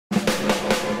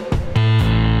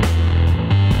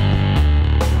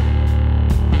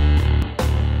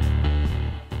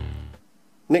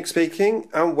Nick speaking,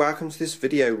 and welcome to this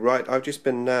video. Right, I've just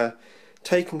been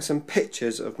taking some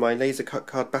pictures of my laser cut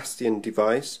card Bastion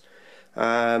device,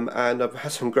 and I've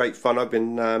had some great fun. I've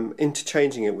been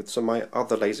interchanging it with some of my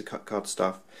other laser cut card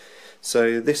stuff.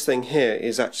 So this thing here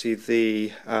is actually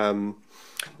the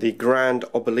Grand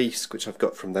Obelisk, which I've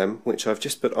got from them, which I've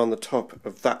just put on the top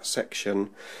of that section.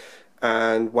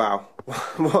 And wow,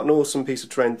 what an awesome piece of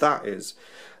terrain that is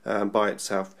by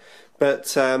itself.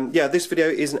 But yeah, this video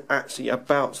isn't actually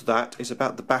about that. It's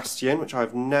about the Bastion, which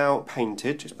I've now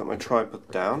painted. Just put my tripod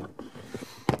down.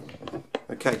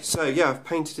 Okay, so yeah, I've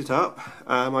painted it up.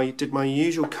 I did my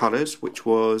usual colours, which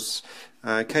was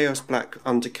Chaos Black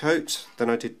undercoat. Then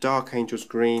I did Dark Angels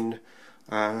Green,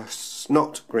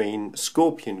 Snot Green,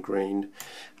 Scorpion Green,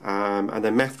 and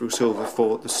then Mithril Silver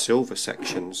for the silver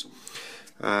sections.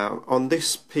 On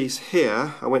this piece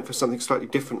here, I went for something slightly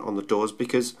different on the doors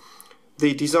because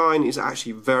the design is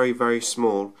actually very, very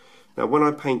small. Now when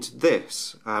I paint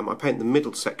this, I paint the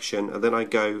middle section and then I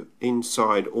go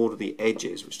inside all of the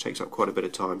edges, which takes up quite a bit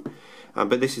of time.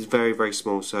 But this is very, very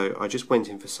small, so I just went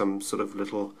in for some sort of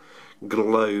little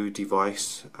glow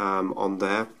device on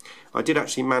there. I did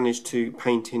actually manage to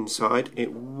paint inside.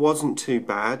 It wasn't too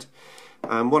bad.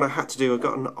 What I had to do, I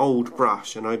got an old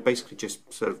brush and I basically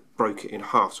just sort of broke it in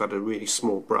half, so I had a really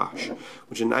small brush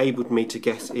which enabled me to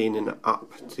get in and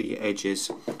up to the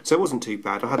edges, so it wasn't too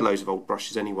bad. I had loads of old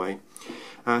brushes anyway.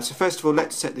 So first of all,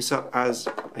 let's set this up as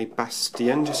a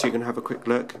Bastion, just so you can have a quick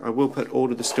look. I will put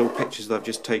all of the still pictures that I've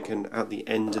just taken at the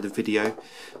end of the video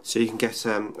so you can get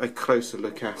a closer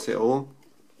look at it all.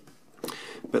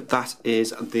 But that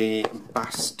is the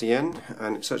Bastion,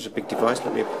 and it's such a big device.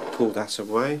 Let me pull that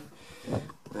away.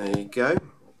 There you go.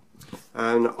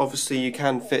 And obviously you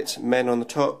can fit men on the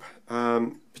top.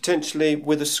 Potentially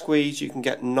with a squeeze you can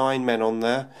get 9 men on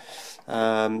there.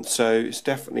 So it's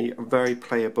definitely very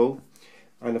playable.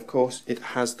 And of course it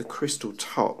has the crystal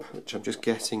top, which I'm just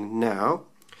getting now.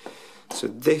 So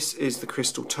this is the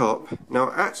crystal top. Now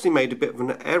I actually made a bit of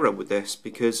an error with this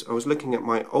because I was looking at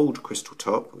my old crystal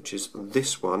top, which is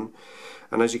this one,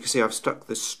 and as you can see I've stuck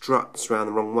the struts around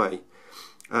the wrong way.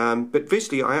 But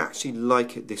visually I actually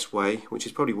like it this way, which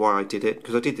is probably why I did it,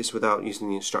 because I did this without using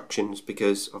the instructions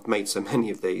because I've made so many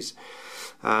of these.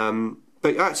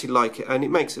 But I actually like it, and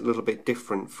it makes it a little bit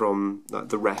different from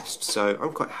the rest, so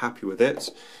I'm quite happy with it.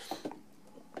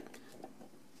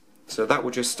 So that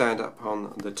will just stand up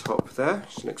on the top there,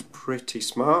 which looks pretty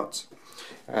smart.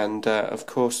 And of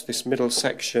course this middle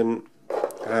section,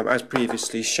 as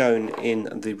previously shown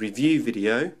in the review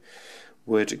video,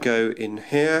 would go in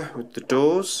here with the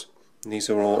doors. And these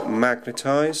are all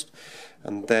magnetised,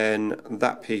 and then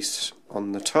that piece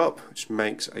on the top, which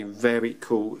makes a very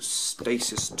cool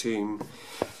stasis tomb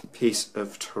piece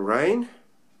of terrain,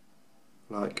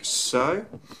 like so.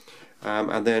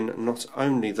 And then not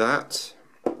only that,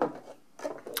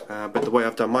 but the way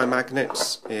I've done my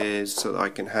magnets is so that I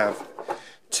can have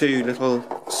 2 little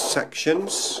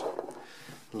sections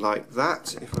like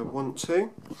that if I want to.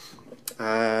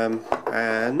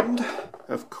 And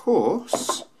of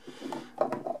course,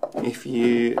 if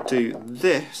you do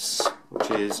this,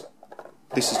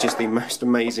 this is just the most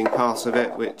amazing part of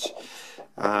it, which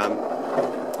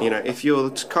you know, if you're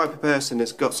the type of person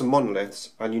that's got some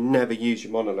monoliths and you never use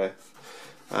your monolith,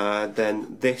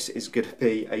 then this is going to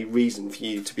be a reason for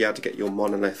you to be able to get your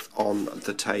monolith on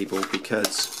the table,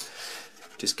 because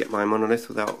just get my monolith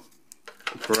without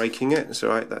breaking it. It's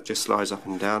alright, that just slides up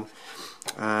and down.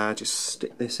 Just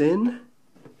stick this in.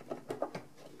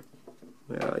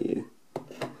 Where are you?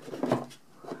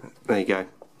 There you go.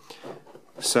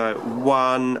 So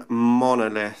 1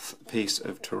 monolith piece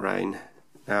of terrain.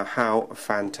 Now how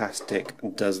fantastic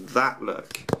does that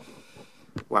look?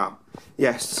 Wow.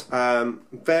 Yes,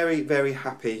 very, very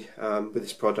happy with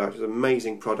this product. It's an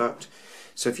amazing product.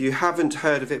 So if you haven't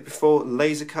heard of it before,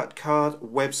 Laser Cut Card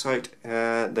website,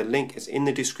 the link is in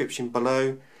the description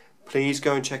below. Please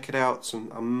go and check it out.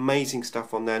 Some amazing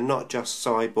stuff on there, not just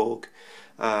cyborg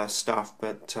stuff,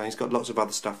 but he's got lots of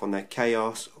other stuff on there.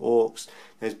 Chaos, orcs,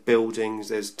 there's buildings,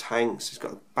 there's tanks. He's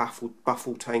got a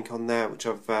Buffle tank on there, which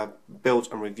I've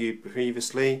built and reviewed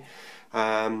previously.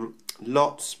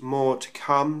 Lots more to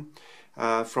come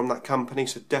from that company,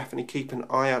 so definitely keep an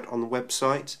eye out on the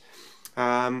website.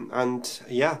 And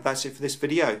yeah, that's it for this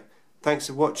video. Thanks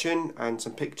for watching, and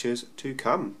some pictures to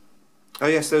come. Oh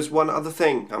yes, there's one other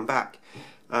thing. I'm back.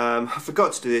 I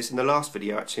forgot to do this in the last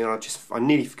video actually, and I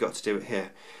nearly forgot to do it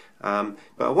here. But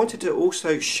I wanted to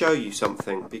also show you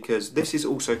something, because this is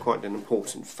also quite an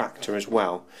important factor as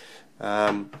well.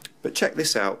 But check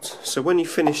this out. So when you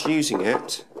finish using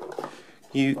it,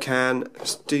 you can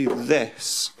do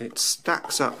this. It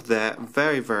stacks up there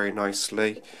very, very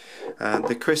nicely.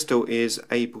 The crystal is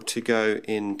able to go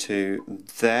into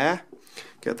there.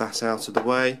 Get that out of the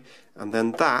way, and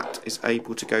then that is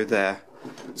able to go there.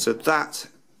 So that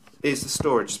is the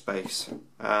storage space.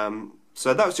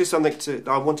 So that was just something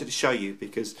I wanted to show you,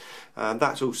 because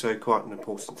that's also quite an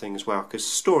important thing as well, because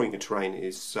storing a terrain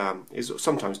is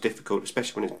sometimes difficult,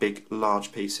 especially when it's big,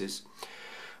 large pieces.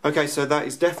 Okay, so that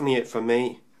is definitely it from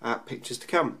me. Pictures to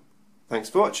come. Thanks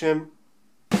for watching.